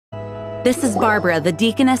This is Barbara, the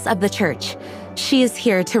deaconess of the church. She is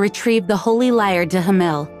here to retrieve the holy lyre de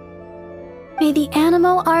Hamil. May the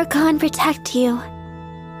Anemo Archon protect you.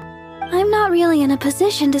 I'm not really in a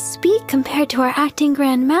position to speak compared to our acting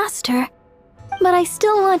Grand Master, but I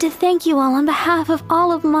still want to thank you all on behalf of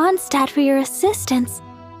all of Mondstadt for your assistance.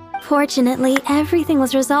 Fortunately, everything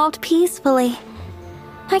was resolved peacefully.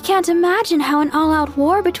 I can't imagine how an all-out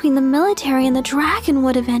war between the military and the dragon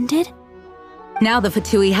would have ended. Now the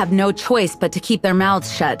Fatui have no choice but to keep their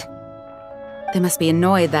mouths shut. They must be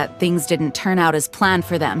annoyed that things didn't turn out as planned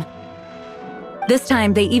for them. This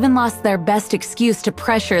time, they even lost their best excuse to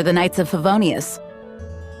pressure the Knights of Favonius.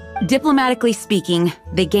 Diplomatically speaking,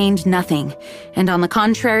 they gained nothing, and on the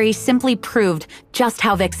contrary, simply proved just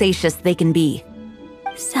how vexatious they can be.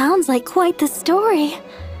 Sounds like quite the story.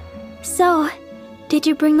 So, did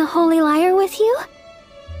you bring the Holy Lyre with you?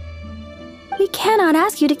 We cannot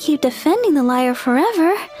ask you to keep defending the Lyre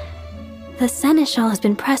forever. The Seneschal has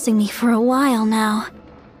been pressing me for a while now.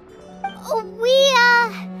 We,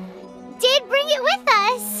 did bring it with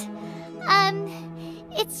us.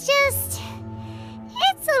 It's just...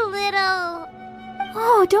 it's a little...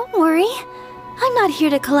 Oh, don't worry. I'm not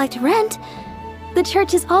here to collect rent. The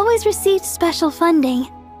church has always received special funding.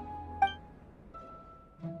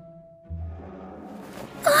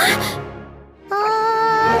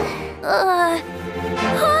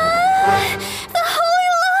 The Holy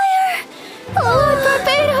Lyre! Lord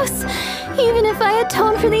Barbados! Even if I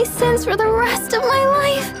atone for these sins for the rest of my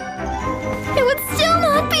life, it would still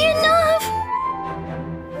not be enough!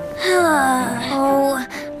 Oh,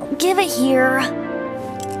 give it here.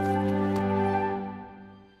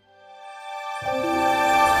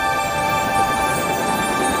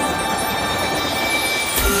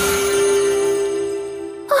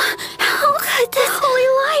 How could this Holy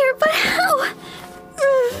Lyre, but how?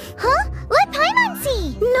 Huh? Let Paimon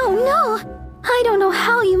see! No. I don't know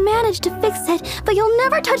how you managed to fix it, but you'll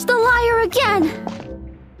never touch the lyre again!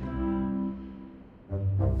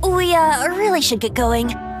 We, really should get going.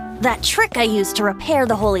 That trick I used to repair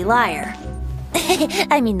the Holy Lyre.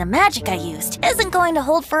 I mean, the magic I used isn't going to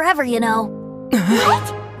hold forever, you know.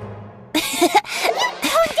 What?